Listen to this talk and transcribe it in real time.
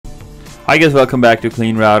Hi guys, welcome back to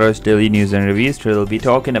Clean Router's Daily News and Reviews. Today we'll be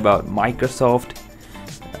talking about Microsoft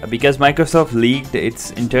because Microsoft leaked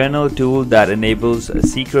its internal tool that enables a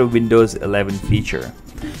secret Windows 11 feature.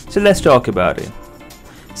 So let's talk about it.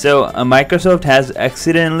 So Microsoft has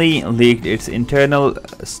accidentally leaked its internal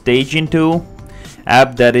StagingTool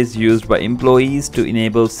app that is used by employees to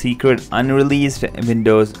enable secret unreleased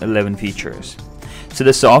Windows 11 features. So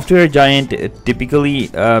the software giant typically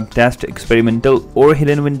tests experimental or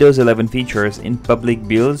hidden Windows 11 features in public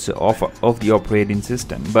builds of the operating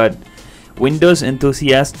system, but Windows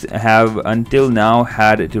enthusiasts have until now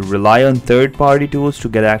had to rely on third-party tools to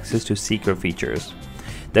get access to secret features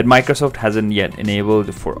that Microsoft hasn't yet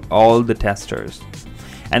enabled for all the testers.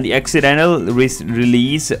 And the accidental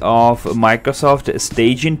release of Microsoft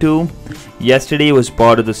StagingTool yesterday was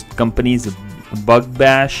part of the company's Bug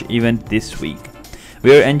Bash event this week,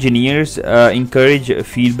 where engineers encourage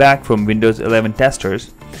feedback from Windows 11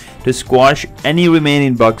 testers to squash any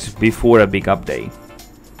remaining bugs before a big update.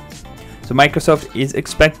 So Microsoft is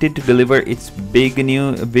expected to deliver its big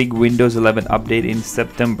Windows 11 update in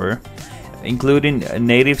September, including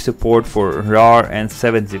native support for RAR and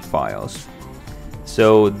 7-zip files.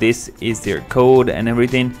 So this is their code and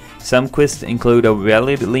everything. Some quests include a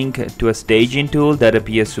valid link to a staging tool that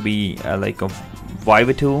appears to be like a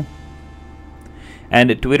ViveTool.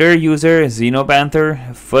 And Twitter user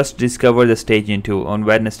Xenopanther first discovered the staging tool on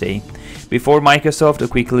Wednesday, before Microsoft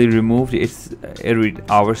quickly removed it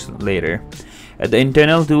hours later. The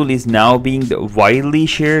internal tool is now being widely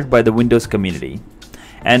shared by the Windows community.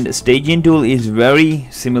 And staging tool is very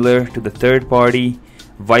similar to the third-party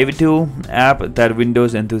ViveTool app that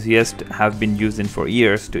Windows enthusiasts have been using for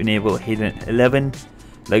years to enable hidden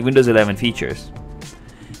Windows 11 features.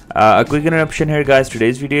 A quick interruption here, guys.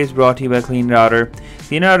 Today's video is brought to you by Clean Router.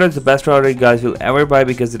 Clean Router is the best router you guys will ever buy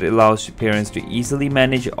because it allows parents to easily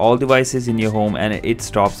manage all devices in your home, and it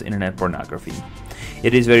stops internet pornography.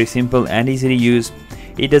 It is very simple and easy to use.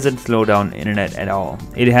 It doesn't slow down internet at all.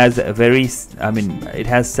 It has a it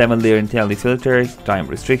has 7-layer IntelliFilter, filter, time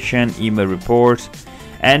restriction, email reports,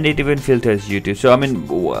 and it even filters YouTube. So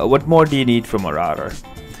what more do you need from a router?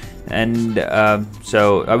 And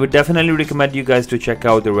so I would definitely recommend you guys to check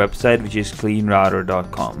out their website, which is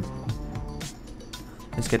cleanrouter.com.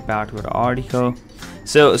 Let's get back to the article.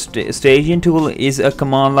 So Staging Tool is a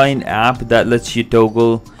command line app that lets you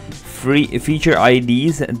toggle free feature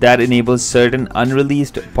IDs that enable certain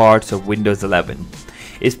unreleased parts of Windows 11.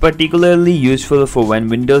 It's particularly useful for when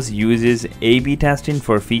Windows uses A/B testing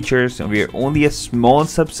for features where only a small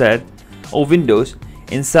subset of Windows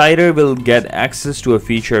Insider will get access to a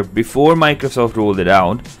feature before Microsoft rolled it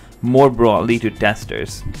out more broadly to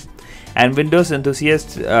testers. And Windows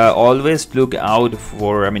enthusiasts always look out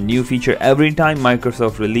for new feature every time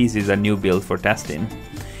Microsoft releases a new build for testing.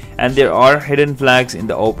 And there are hidden flags in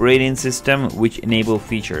the operating system which enable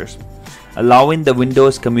features, allowing the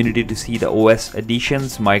Windows community to see the OS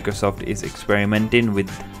additions Microsoft is experimenting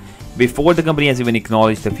with before the company has even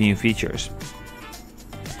acknowledged the few features.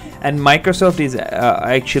 And Microsoft is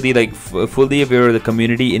actually fully aware of the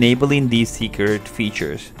community enabling these secret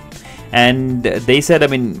features. And they said,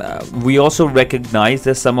 we also recognize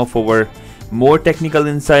that some of our more technical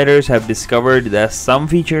insiders have discovered that some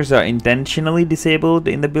features are intentionally disabled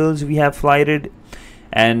in the builds we have flighted.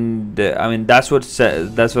 And that's what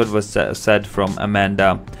was said from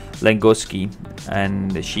Amanda Langowski,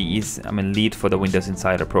 and she is lead for the Windows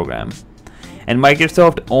Insider program. And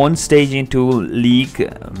Microsoft's own staging tool leak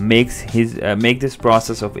makes this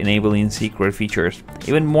process of enabling secret features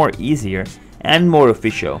even more easier and more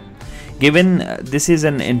official, given this is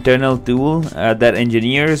an internal tool that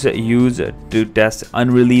engineers use to test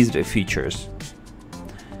unreleased features.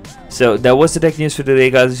 So that was the tech news for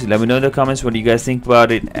today, guys. Let me know in the comments what you guys think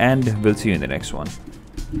about it, and we'll see you in the next one.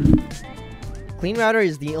 Clean Router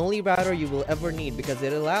is the only router you will ever need because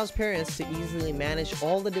it allows parents to easily manage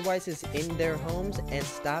all the devices in their homes and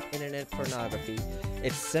stop internet pornography.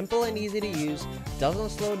 It's simple and easy to use, doesn't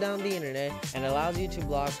slow down the internet, and allows you to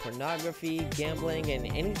block pornography, gambling, and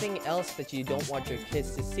anything else that you don't want your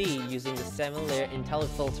kids to see using the 7-layer IntelliFilter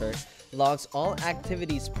filter. Logs all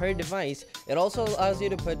activities per device. It also allows you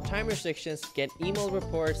to put time restrictions, get email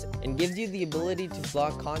reports, and gives you the ability to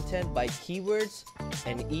block content by keywords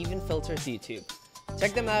and even filters YouTube.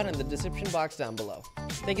 Check them out in the description box down below.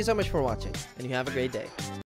 Thank you so much for watching, and you have a great day.